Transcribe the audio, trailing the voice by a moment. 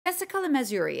Jessica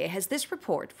Lemazurier has this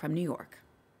report from New York.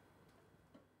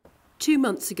 2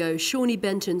 months ago, Shawnee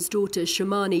Benton's daughter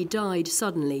Shamani died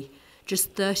suddenly.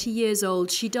 Just 30 years old,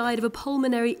 she died of a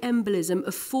pulmonary embolism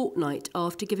a fortnight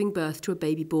after giving birth to a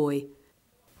baby boy.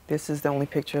 This is the only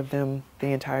picture of them,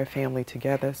 the entire family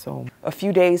together. So a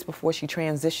few days before she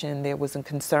transitioned, there was a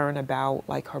concern about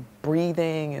her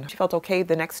breathing, and she felt okay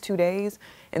the next 2 days.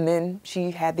 And then she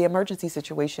had the emergency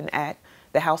situation at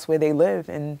the house where they live,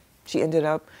 and she ended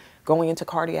up going into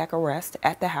cardiac arrest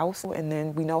at the house. And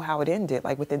then we know how it ended.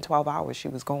 Within 12 hours, she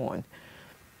was gone.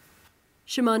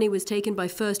 Shamani was taken by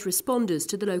first responders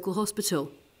to the local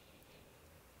hospital.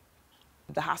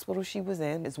 The hospital she was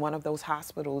in is one of those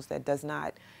hospitals that does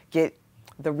not get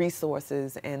the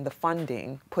resources and the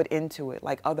funding put into it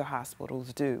like other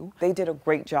hospitals do. They did a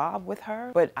great job with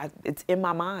her, but it's in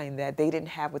my mind that they didn't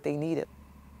have what they needed.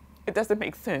 It doesn't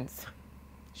make sense.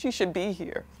 She should be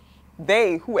here.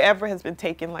 Whoever has been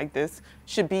taken like this,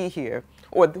 should be here.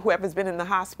 Or whoever's been in the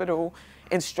hospital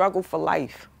and struggled for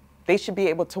life. They should be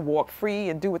able to walk free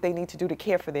and do what they need to do to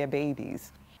care for their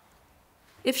babies.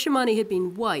 If Shamani had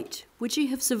been white, would she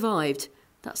have survived?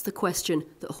 That's the question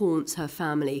that haunts her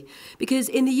family. Because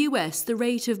in the US, the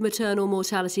rate of maternal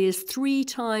mortality is 3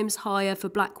 times higher for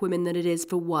black women than it is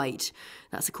for white.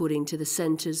 That's according to the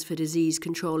Centers for Disease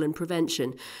Control and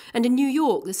Prevention. And in New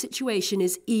York, the situation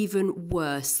is even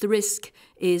worse. The risk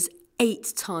is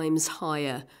 8 times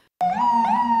higher.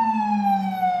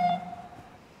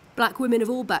 Black women of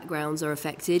all backgrounds are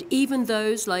affected, even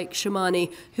those like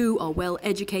Shamani, who are well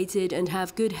educated and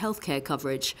have good healthcare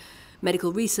coverage.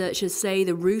 Medical researchers say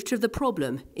the root of the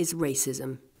problem is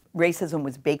racism. Racism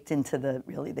was baked into the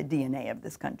DNA of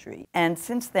this country. And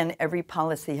since then, every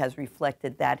policy has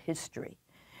reflected that history,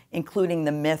 including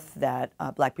the myth that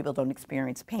black people don't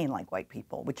experience pain like white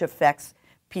people, which affects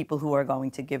people who are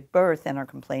going to give birth and are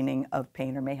complaining of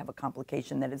pain or may have a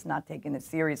complication that is not taken as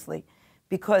seriously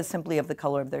because simply of the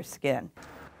color of their skin.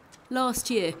 Last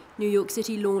year, New York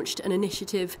City launched an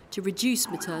initiative to reduce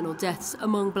maternal deaths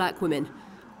among black women.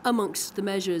 Amongst the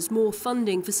measures, more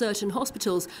funding for certain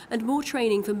hospitals and more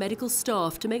training for medical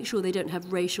staff to make sure they don't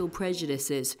have racial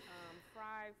prejudices.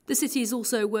 The city is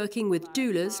also working with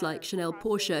doulas like Chanel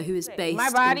Portia, who is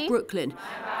based in Brooklyn.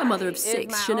 A mother of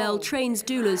 6, Chanel trains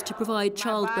doulas to provide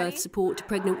childbirth support to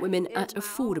pregnant women at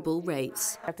affordable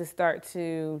rates. We have to start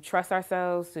to trust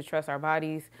ourselves, to trust our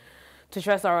bodies, to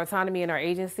trust our autonomy and our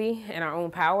agency and our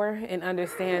own power, and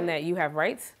understand that you have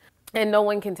rights. And no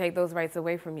one can take those rights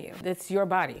away from you. It's your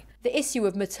body. The issue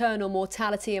of maternal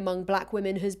mortality among black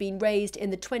women has been raised in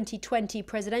the 2020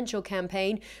 presidential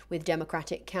campaign, with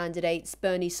Democratic candidates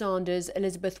Bernie Sanders,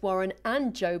 Elizabeth Warren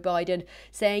and Joe Biden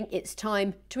saying it's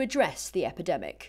time to address the epidemic.